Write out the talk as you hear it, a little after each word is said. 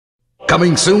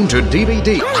Coming soon to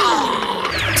DVD.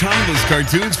 Timeless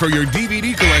cartoons for your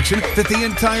DVD collection that the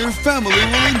entire family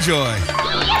will enjoy.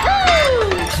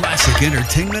 Classic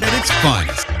entertainment at its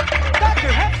finest.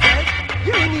 Dr. Hep says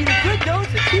you need a good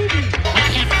dose of TV.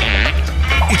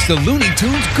 It's the Looney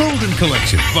Tunes Golden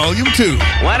Collection, Volume 2.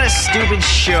 What a stupid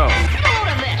show.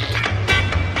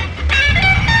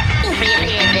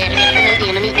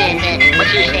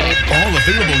 All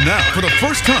available now for the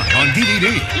first time on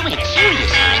DVD.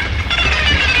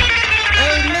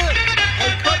 Hey, look!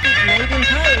 A puppet made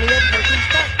entirely of Hercules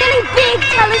fat. In a big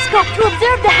telescope to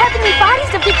observe the heavenly bodies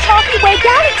of the Milky Way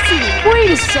galaxy. Wait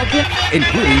a second.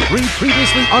 Including 3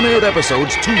 previously unaired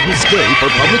episodes too risque for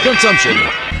public consumption.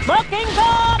 Looking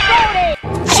for Brody.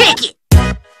 Check it!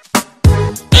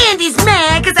 Andy's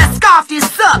mad cause I scoffed his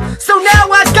sup, so now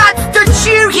I got to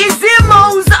cheer his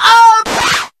emos up!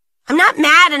 I'm not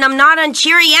mad and I'm not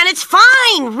uncheery and it's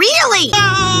fine, really!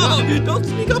 Oh, don't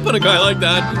sneak up on a guy like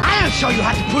that. I'll show you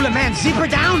how to pull a man's zipper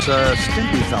down. It's a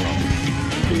skimpy fellow.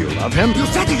 Do you love him? You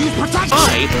said to use protection.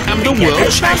 I am the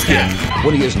world champion.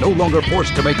 When he is no longer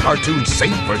forced to make cartoons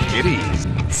safe for kiddies.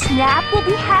 Snap will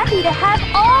be happy to have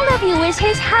all of you as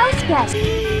his house guests.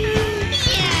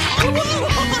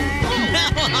 Now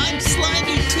I'm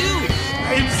slimy too.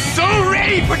 I'm so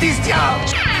ready for this job.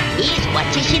 Here's what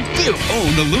you should do.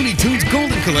 Own the Looney Tunes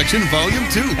Golden Collection, Volume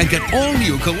 2, and get all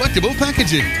new collectible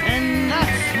packaging. And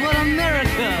that's what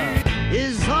America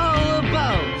is all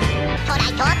about.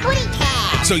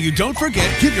 So you don't forget,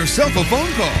 give yourself a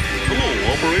phone call.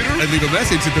 Hello, operator. And leave a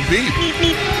message at the beep.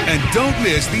 And don't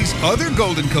miss these other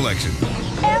Golden Collections.